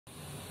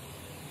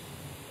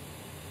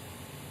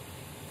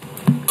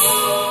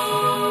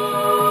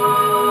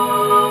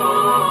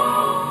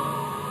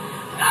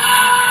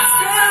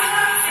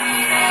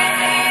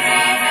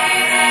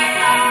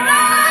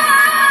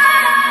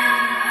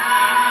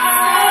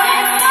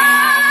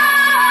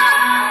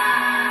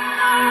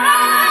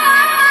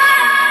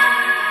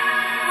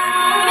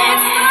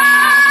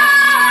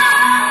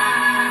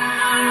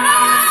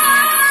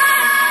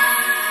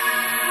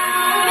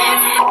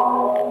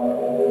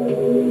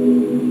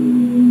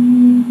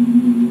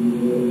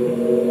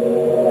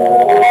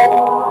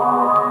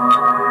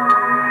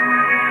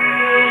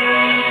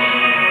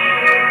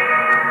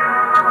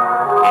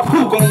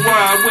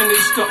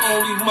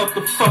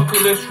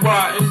motherfucker that's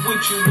riding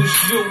with you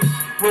is you.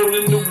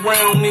 Rolling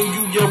around in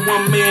you, your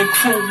one-man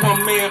crew,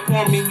 one-man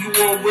army. You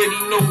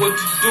already know what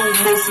to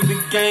do. Most of the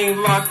game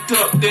locked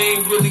up, they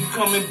ain't really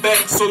coming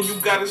back. So you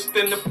gotta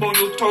stand up on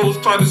your toes,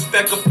 try to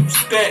stack up them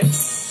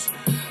stacks.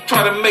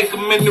 Try to make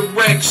them in the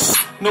racks.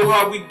 Know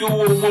how we do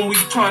it when we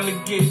trying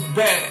to get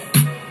back.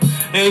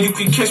 And you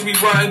can catch me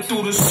riding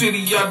through the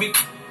city,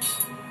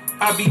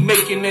 I be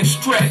making that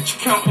stretch,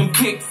 counting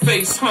big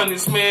face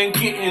hundreds, man,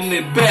 getting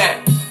it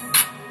back.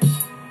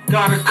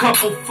 Got a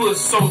couple foot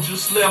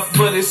soldiers left,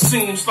 but it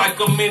seems like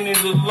I'm in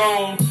it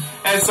alone.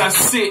 As I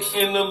sit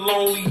in a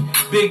lonely,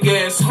 big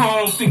ass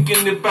home,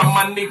 thinking about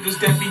my niggas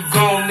that be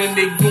gone, and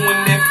they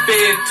doing that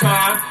fed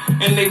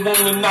time, and they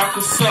wanna knock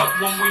us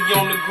up when we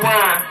on the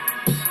grind.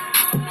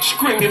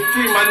 Screaming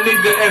free my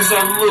nigga as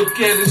I look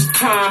at his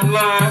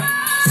timeline.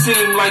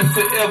 Seem like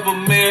forever,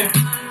 man.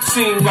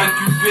 Seem like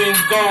you been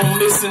gone,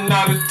 missing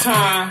out of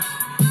time.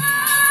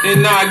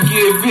 And I'd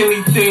give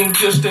anything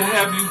just to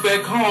have you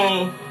back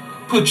home.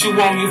 Put you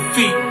on your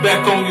feet,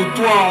 back on your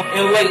throne.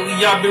 And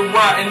lately I've been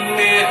riding,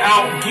 man,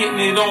 out getting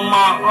it on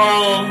my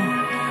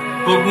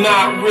own. But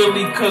not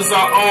really, cause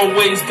I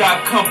always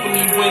got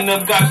company when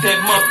I got that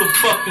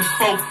motherfucking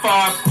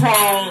 4-5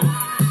 chrome.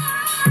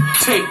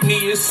 Take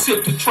me a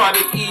sip to try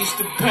to ease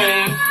the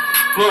pain.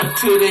 Blunt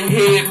to the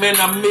head, man,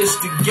 I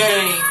missed the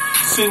game.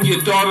 Seen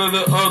your daughter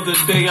the other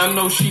day, I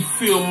know she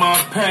feel my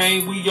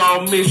pain. We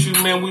all miss you,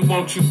 man, we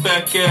want you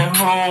back at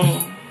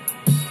home.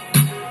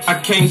 I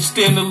can't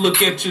stand to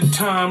look at your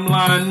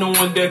timeline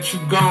knowing that you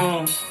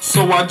gone.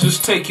 So I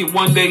just take it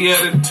one day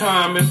at a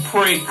time and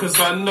pray, cause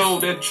I know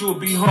that you'll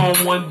be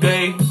home one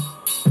day.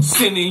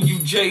 Sending you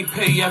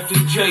JPay after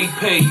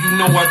JPay, you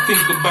know I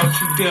think about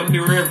you damn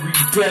near every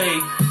day.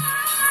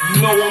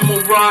 You know I'ma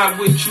ride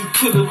with you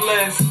to the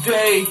last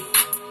day.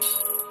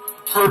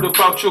 Heard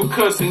about your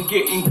cousin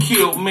getting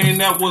killed, man,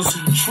 that was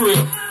a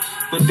trip.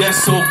 But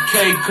that's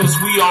okay, cause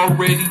we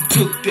already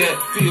took that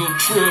field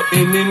trip.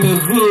 And in the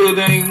hood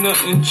ain't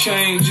nothing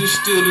changed, it's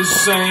still the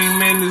same,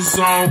 man, it's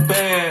all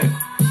bad.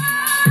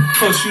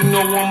 Plus you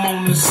know I'm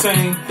on the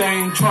same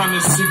thing, trying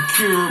to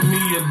secure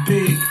me a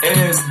big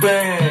ass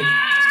bag.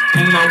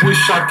 And I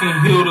wish I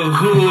could heal the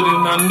hood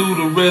and I knew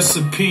the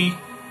recipe.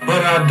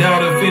 But I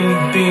doubt if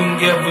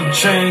anything ever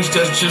changed,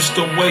 that's just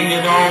the way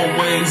it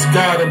always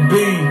gotta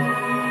be.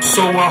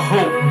 So I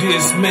hope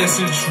this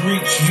message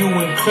reach you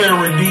in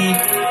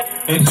clarity.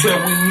 Until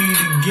we meet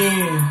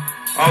again,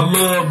 I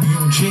love you,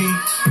 G.